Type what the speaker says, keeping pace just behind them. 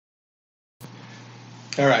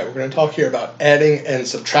All right, we're going to talk here about adding and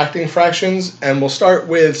subtracting fractions, and we'll start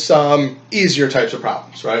with some easier types of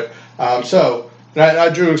problems, right? I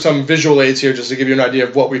drew some visual aids here just to give you an idea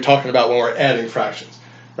of what we're talking about when we're adding fractions.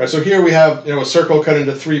 Right, so here we have a circle cut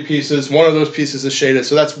into 3 pieces. One of those pieces is shaded,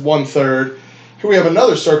 so that's 1/3. Here we have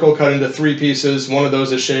another circle cut into 3 pieces. One of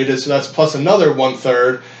those is shaded, so that's plus another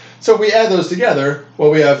 1/3. So if we add those together,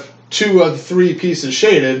 well, we have 2 of the 3 pieces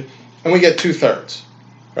shaded, and we get 2/3.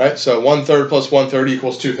 Right, so 1/3 plus 1/3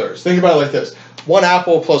 equals 2/3. Think about it like this: 1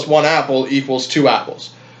 apple plus 1 apple equals 2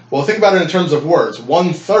 apples. Well, think about it in terms of words.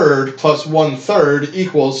 1/3 plus 1/3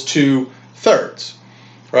 equals 2/3.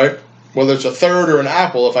 Right? Whether it's a third or an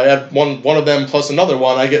apple, if I add one of them plus another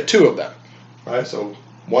one, I get 2 of them. Right? So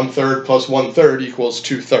 1/3 plus 1/3 equals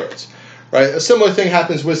 2/3. Right? A similar thing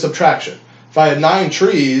happens with subtraction. If I had 9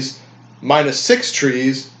 trees minus 6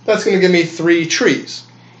 trees, that's going to give me 3 trees.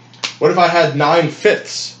 What if I had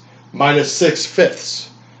 9/5 minus 6/5?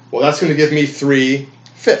 Well, that's going to give me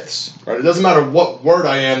 3/5. Right? It doesn't matter what word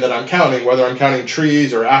I am that I'm counting, whether I'm counting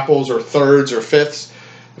trees or apples or thirds or fifths.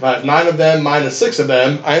 If I have 9 of them minus 6 of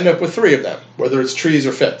them, I end up with 3 of them, whether it's trees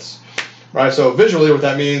or fifths. Right? So visually what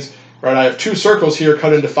that means, right, I have 2 circles here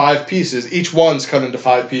cut into 5 pieces. Each one's cut into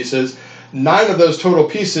 5 pieces. 9 of those total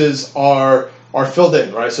pieces are filled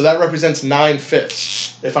in, right? So that represents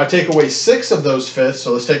 9/5. If I take away 6 of those fifths,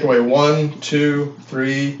 so let's take away 1, 2,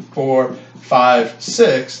 3, 4, 5,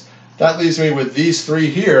 6, that leaves me with these 3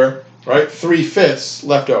 here, right? 3/5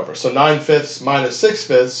 left over. So 9/5 minus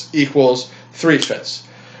 6/5 equals 3/5.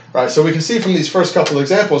 Right? So we can see from these first couple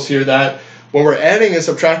examples here that when we're adding and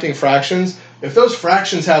subtracting fractions, if those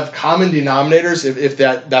fractions have common denominators, if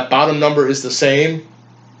that bottom number is the same,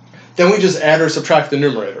 then we just add or subtract the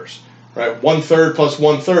numerators. Right? 1/3 plus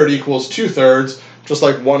 1/3 equals 2/3, just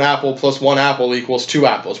like 1 apple plus 1 apple equals 2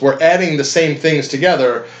 apples. We're adding the same things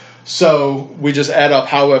together, so we just add up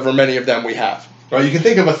however many of them we have. Right? You can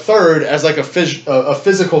think of a third as like a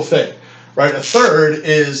physical thing. Right? A third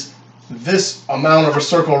is this amount of a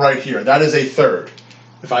circle right here. That is a third.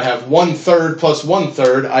 If I have 1/3 plus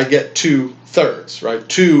 1/3, I get 2/3. Right?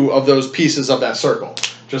 2 of those pieces of that circle.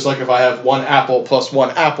 Just like if I have 1 apple plus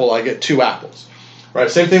 1 apple, I get 2 apples. Right?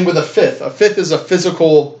 Same thing with a fifth. A fifth is a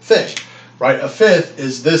physical thing. Right? A fifth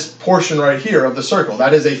is this portion right here of the circle.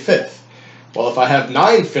 That is a fifth. Well, if I have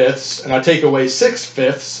 9/5 and I take away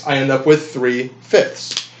 6/5, I end up with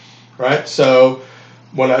 3/5. Right? So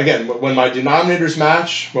when my denominators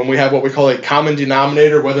match, when we have what we call a common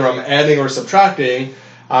denominator, whether I'm adding or subtracting,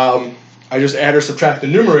 I just add or subtract the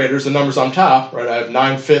numerators, the numbers on top, right? I have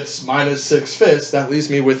 9/5 minus 6/5, that leaves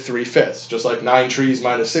me with 3/5. Just like 9 trees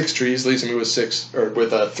minus 6 trees leaves me with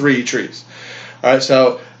 3 trees. All right,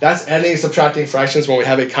 so that's adding and subtracting fractions when we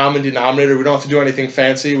have a common denominator. We don't have to do anything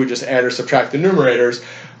fancy. We just add or subtract the numerators.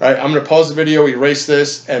 Right? I'm going to pause the video, erase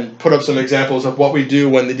this, and put up some examples of what we do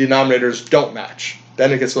when the denominators don't match.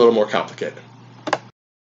 Then it gets a little more complicated.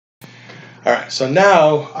 All right, so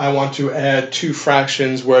now I want to add 2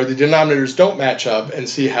 fractions where the denominators don't match up and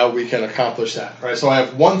see how we can accomplish that. Right? So I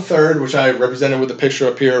have 1/3, which I represented with the picture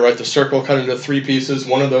up here, right? The circle cut into 3 pieces,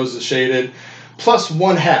 one of those is shaded, plus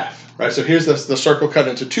 1/2. Right? So here's the circle cut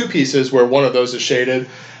into 2 pieces where one of those is shaded.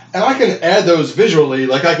 And I can add those visually,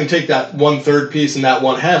 like I can take that 1/3 piece and that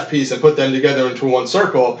 1/2 piece and put them together into one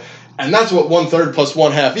circle, and that's what 1/3 plus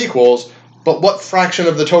 1/2 equals, but what fraction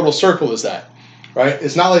of the total circle is that? Right?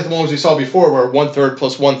 It's not like the ones we saw before where 1/3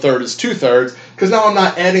 plus 1/3 is 2/3, because now I'm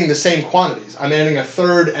not adding the same quantities. I'm adding a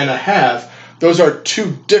third and a half. Those are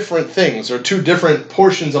 2 different things, or 2 different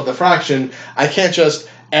portions of the fraction. I can't just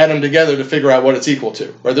add them together to figure out what it's equal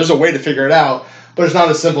to. Right? There's a way to figure it out, but it's not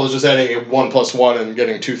as simple as just adding 1 plus 1 and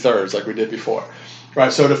getting 2/3 like we did before.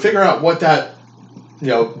 Right? So to figure out what that,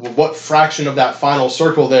 what fraction of that final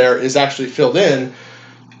circle there is actually filled in,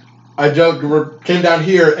 I came down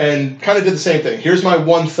here and kind of did the same thing. Here's my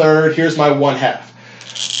 1/3, here's my 1/2.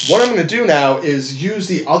 What I'm going to do now is use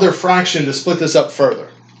the other fraction to split this up further.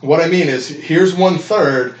 What I mean is, here's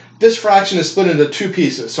 1/3, this fraction is split into 2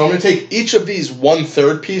 pieces. So I'm going to take each of these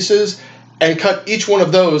 1/3 pieces and cut each one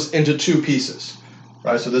of those into 2 pieces.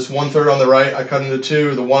 Right, so this 1/3 on the right, I cut into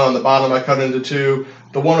 2. The one on the bottom, I cut into 2.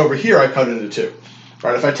 The one over here, I cut into 2.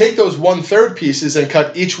 Right, if I take those 1/3 pieces and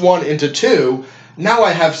cut each one into 2, now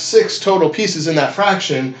I have 6 total pieces in that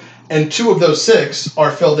fraction, and 2 of those 6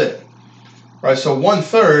 are filled in. Right, so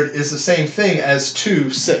 1/3 is the same thing as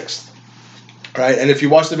 2/6. Right, and if you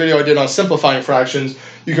watch the video I did on simplifying fractions,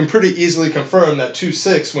 you can pretty easily confirm that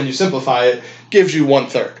 2/6, when you simplify it, gives you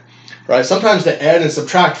 1/3. Right? Sometimes to add and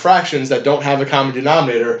subtract fractions that don't have a common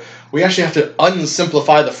denominator, we actually have to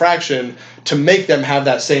unsimplify the fraction to make them have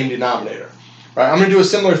that same denominator. right? I'm going to do a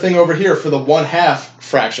similar thing over here for the 1/2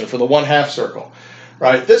 fraction, for the 1/2 circle,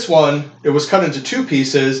 right? This one, it was cut into 2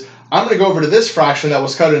 pieces. I'm going to go over to this fraction that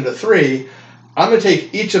was cut into 3. I'm going to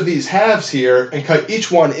take each of these halves here and cut each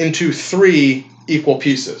one into 3 equal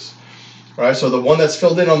pieces, right? So the one that's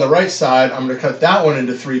filled in on the right side, I'm going to cut that one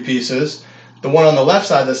into 3 pieces. The one on the left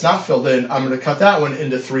side that's not filled in, I'm going to cut that one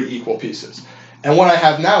into 3 equal pieces. And what I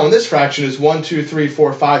have now in this fraction is 1, 2, 3,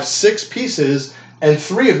 4, 5, 6 pieces, and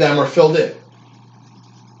 3 of them are filled in.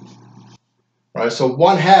 Right, so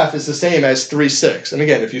 1/2 is the same as 3/6. And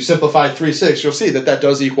again, if you simplify 3/6, you'll see that that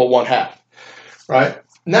does equal 1/2. Right?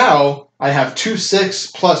 Now, I have 2/6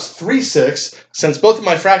 plus 3/6. Since both of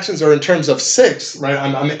my fractions are in terms of 6, right,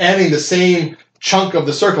 I'm adding the same chunk of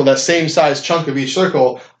the circle, that same size chunk of each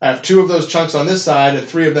circle. I have 2 of those chunks on this side and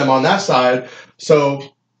 3 of them on that side.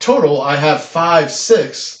 So total, I have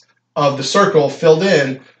 5/6 of the circle filled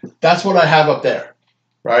in. That's what I have up there.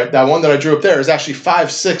 Right? That one that I drew up there is actually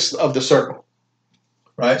 5/6 of the circle.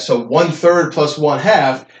 Right? So 1/3 plus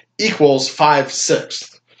 1/2 equals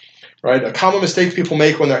 5/6. Right? A common mistake people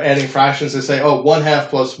make when they're adding fractions, they say, oh, 1/2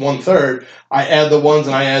 plus 1/3. I add the 1s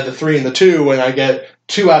and I add the 3 and the 2, and I get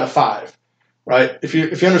 2 out of 5. Right? If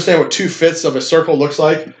you understand what 2/5 of a circle looks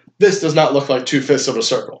like, this does not look like 2/5 of a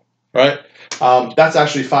circle. Right? That's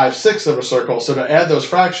actually 5/6 of a circle. So to add those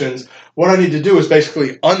fractions, what I need to do is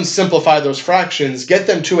basically unsimplify those fractions, get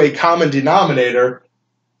them to a common denominator,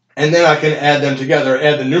 and then I can add them together,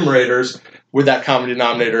 add the numerators with that common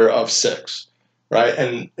denominator of 6, right?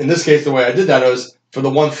 And in this case, the way I did that was for the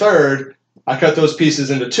 1/3, I cut those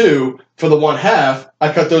pieces into 2. For the 1/2,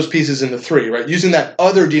 I cut those pieces into 3, right? Using that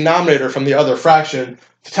other denominator from the other fraction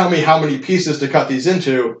to tell me how many pieces to cut these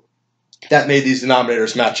into, that made these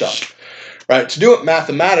denominators match up, right? To do it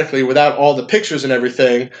mathematically without all the pictures and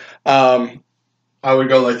everything, I would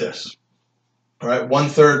go like this, all right?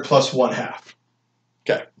 1/3 plus 1/2.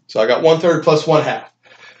 Okay. So I got 1/3 plus 1/2.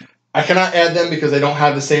 I cannot add them because they don't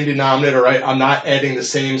have the same denominator, right? I'm not adding the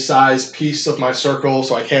same size piece of my circle,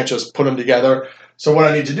 so I can't just put them together. So what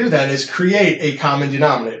I need to do then is create a common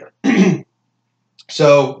denominator.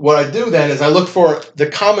 So what I do then is I look for the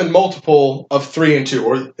common multiple of 3 and 2,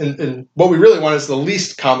 or and what we really want is the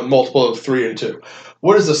least common multiple of 3 and 2.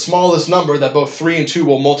 What is the smallest number that both 3 and 2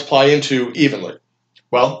 will multiply into evenly?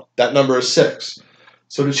 Well, that number is 6.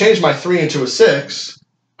 So to change my 3 into a 6,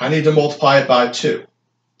 I need to multiply it by 2.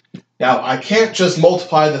 Now, I can't just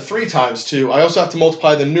multiply the 3 times 2. I also have to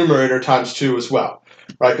multiply the numerator times 2 as well,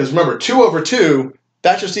 right? Because remember, 2 over 2,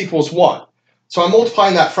 that just equals 1. So I'm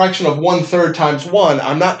multiplying that fraction of 1/3 times 1.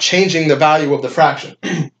 I'm not changing the value of the fraction.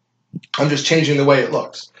 I'm just changing the way it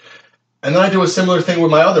looks. And then I do a similar thing with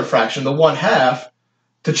my other fraction, the 1/2.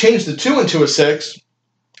 To change the 2 into a 6,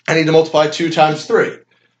 I need to multiply 2 times 3.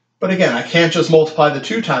 But again, I can't just multiply the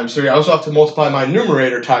 2 times 3. I also have to multiply my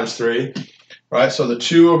numerator times 3, right? So the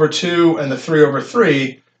 2 over 2 and the 3 over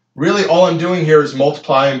 3, really all I'm doing here is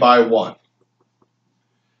multiplying by 1,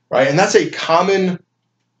 right? And that's a common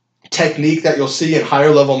technique that you'll see in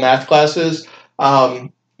higher level math classes.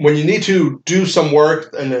 When you need to do some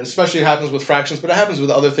work, and especially it happens with fractions, but it happens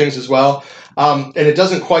with other things as well, and it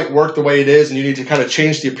doesn't quite work the way it is, and you need to kind of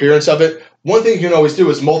change the appearance of it. One thing you can always do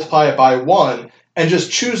is multiply it by 1, and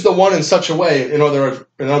just choose the 1 in such a way, in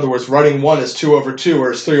other words, writing 1 as 2 over 2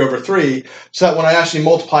 or as 3 over 3, so that when I actually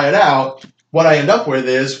multiply it out, what I end up with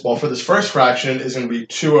is, well, for this first fraction is going to be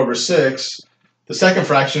 2 over 6. The second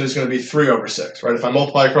fraction is going to be 3 over 6, right? If I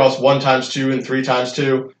multiply across 1 times 2 and 3 times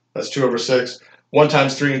 2, that's 2 over 6. 1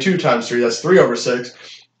 times 3 and 2 times 3, that's 3 over 6,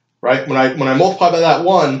 right? When I multiply by that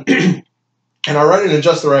 1, and I write it in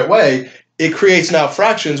just the right way, it creates now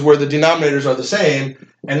fractions where the denominators are the same,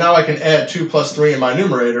 and now I can add 2 plus 3 in my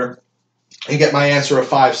numerator and get my answer of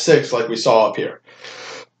 5/6 like we saw up here.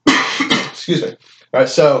 Excuse me. All right,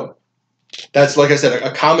 so that's, like I said,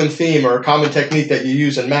 a common theme or a common technique that you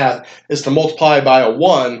use in math is to multiply by a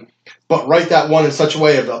 1, but write that 1 in such a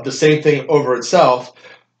way of the same thing over itself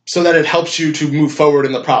so that it helps you to move forward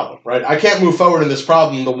in the problem, right? I can't move forward in this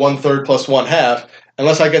problem, the 1/3 plus 1/2,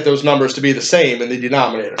 unless I get those numbers to be the same in the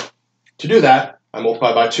denominator. To do that, I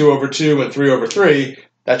multiply by 2 over 2 and 3 over 3.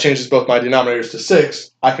 That changes both my denominators to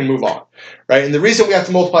 6. I can move on, right? And the reason we have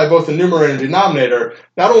to multiply both the numerator and denominator,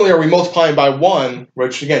 not only are we multiplying by 1,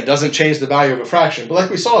 which again doesn't change the value of a fraction, but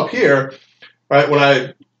like we saw up here, right, when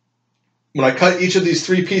I cut each of these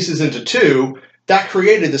 3 pieces into 2, that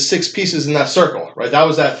created the 6 pieces in that circle, right? That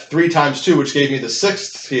was that 3 times 2, which gave me the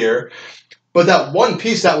 6th here. But that 1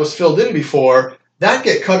 piece that was filled in before, that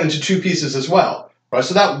get cut into 2 pieces as well, right?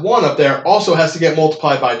 So that 1 up there also has to get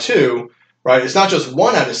multiplied by 2, right? It's not just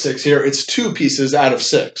 1 out of 6 here, it's 2 pieces out of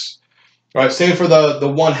 6, right? Same for the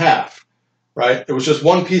 1/2, right? It was just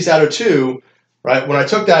one piece out of 2, right? When I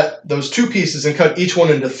took those 2 pieces and cut each one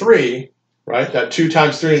into 3, right? That 2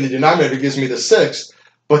 times 3 in the denominator gives me the 6,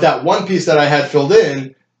 but that one piece that I had filled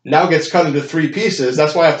in now gets cut into 3 pieces.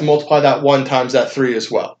 That's why I have to multiply that 1 times that 3 as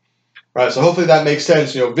well, right? So hopefully that makes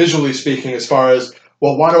sense, visually speaking, as far as,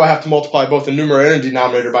 well, why do I have to multiply both the numerator and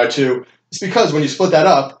denominator by 2? It's because when you split that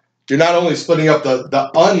up, you're not only splitting up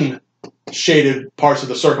the unshaded parts of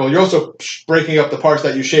the circle, you're also breaking up the parts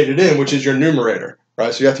that you shaded in, which is your numerator,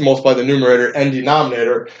 right? So you have to multiply the numerator and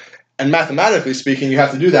denominator. And mathematically speaking, you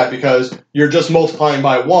have to do that because you're just multiplying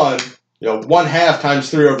by 1. 1/2 times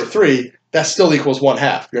 3 over 3, that still equals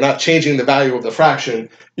 1/2. You're not changing the value of the fraction.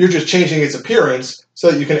 You're just changing its appearance so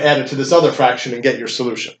that you can add it to this other fraction and get your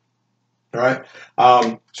solution. All right.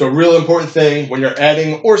 So a real important thing when you're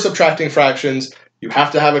adding or subtracting fractions, you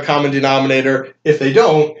have to have a common denominator. If they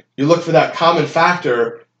don't, you look for that common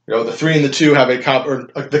factor. The 3 and the 2 have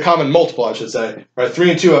the common multiple, I should say. Right?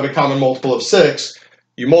 3 and 2 have a common multiple of 6.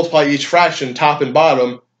 You multiply each fraction, top and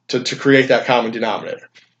bottom, to create that common denominator.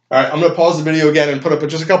 All right, I'm going to pause the video again and put up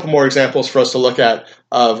just a couple more examples for us to look at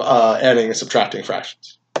of adding and subtracting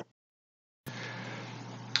fractions.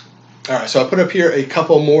 All right, so I put up here a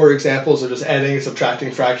couple more examples of just adding and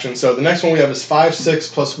subtracting fractions. So the next one we have is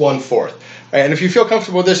 5/6 plus 1/4. Right, and if you feel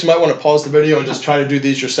comfortable with this, you might want to pause the video and just try to do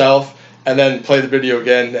these yourself, and then play the video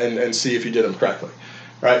again and see if you did them correctly.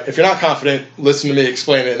 Right, if you're not confident, listen to me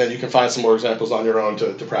explain it, and then you can find some more examples on your own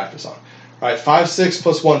to practice on. All right, 5/6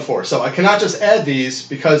 plus 1/4. So I cannot just add these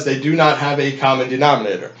because they do not have a common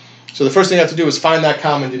denominator. So the first thing I have to do is find that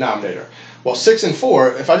common denominator. Well, 6 and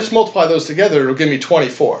 4, if I just multiply those together, it'll give me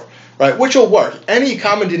 24. Right, which will work. Any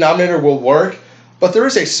common denominator will work, but there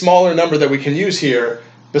is a smaller number that we can use here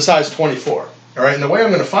besides 24. All right, and the way I'm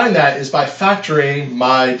going to find that is by factoring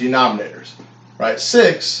my denominators. Right,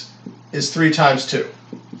 6 is 3 times 2.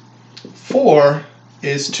 4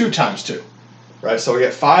 is 2 times 2. Right, so we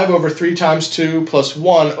get 5 over 3 times 2 plus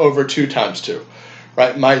 1 over 2 times 2.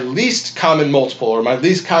 Right, my least common multiple, or my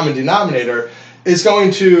least common denominator, is going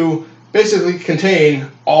to basically contain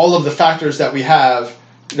all of the factors that we have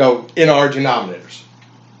in our denominators.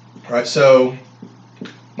 All right, so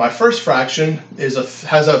my first fraction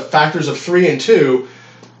has factors of 3 and 2.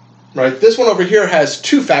 Right, this one over here has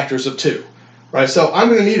 2 factors of 2. Right, so I'm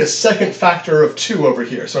going to need a second factor of 2 over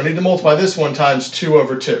here. So I need to multiply this one times 2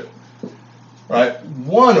 over 2. Right,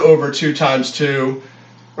 1 over 2 times 2.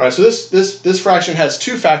 Right, so this fraction has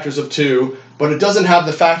 2 factors of 2, but it doesn't have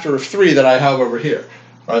the factor of 3 that I have over here.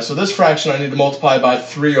 Right, so this fraction I need to multiply by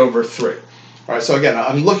 3 over 3. All right, so again,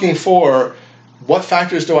 I'm looking for what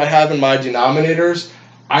factors do I have in my denominators.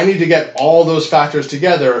 I need to get all those factors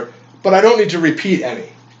together, but I don't need to repeat any.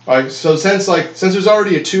 All right, so since there's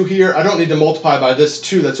already a 2 here, I don't need to multiply by this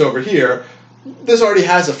 2 that's over here. This already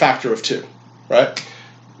has a factor of 2, right?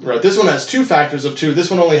 Right, this one has 2 factors of 2. This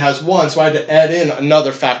one only has 1, so I had to add in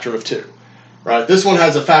another factor of 2. Right, this one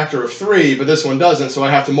has a factor of 3, but this one doesn't, so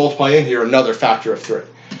I have to multiply in here another factor of 3.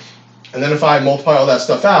 And then if I multiply all that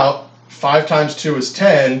stuff out, 5 times 2 is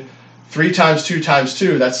 10, 3 times 2 times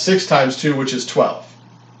 2, that's 6 times 2, which is 12.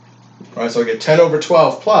 All right, so I get 10 over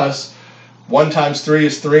 12 plus 1 times 3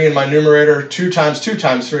 is 3 in my numerator, 2 times 2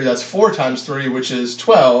 times 3, that's 4 times 3, which is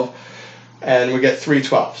 12, and we get 3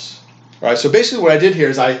 twelfths. All right, so basically what I did here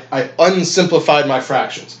is I unsimplified my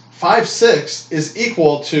fractions. 5/6 is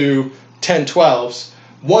equal to 10 twelfths,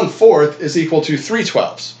 1/4 is equal to 3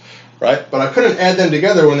 twelfths, right? But I couldn't add them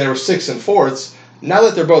together when they were 6 and 4ths. Now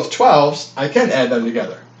that they're both 12ths, I can add them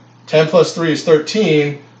together. 10 plus 3 is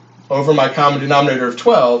 13 over my common denominator of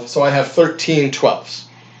 12, so I have 13 twelfths.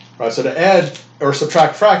 All right, so to add or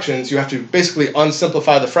subtract fractions, you have to basically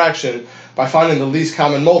unsimplify the fraction by finding the least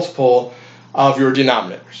common multiple of your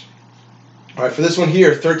denominators. All right, for this one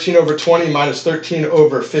here, 13 over 20 minus 13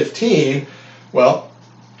 over 15, well,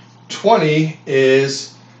 20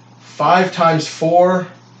 is 5 times 4,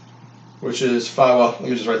 which is 5, well, let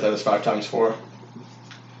me just write that as 5 times 4,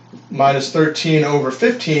 minus 13 over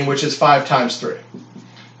 15, which is 5 times 3.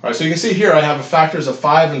 All right, so you can see here I have factors of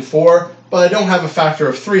 5 and 4, but I don't have a factor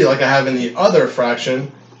of 3 like I have in the other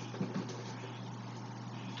fraction.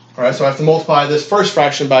 All right, so I have to multiply this first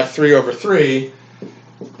fraction by 3 over 3.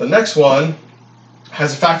 The next one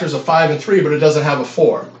has factors of 5 and 3, but it doesn't have a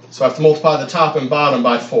 4. So I have to multiply the top and bottom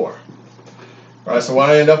by 4. All right, so what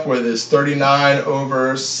I end up with is 39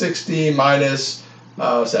 over 60 minus,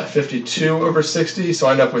 what's that, 52 over 60. So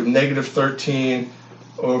I end up with negative 13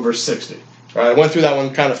 over 60. All right, I went through that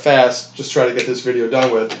one kind of fast, just try to get this video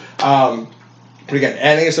done with. But again,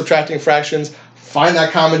 adding and subtracting fractions, find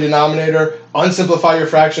that common denominator, unsimplify your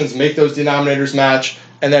fractions, make those denominators match,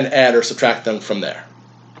 and then add or subtract them from there.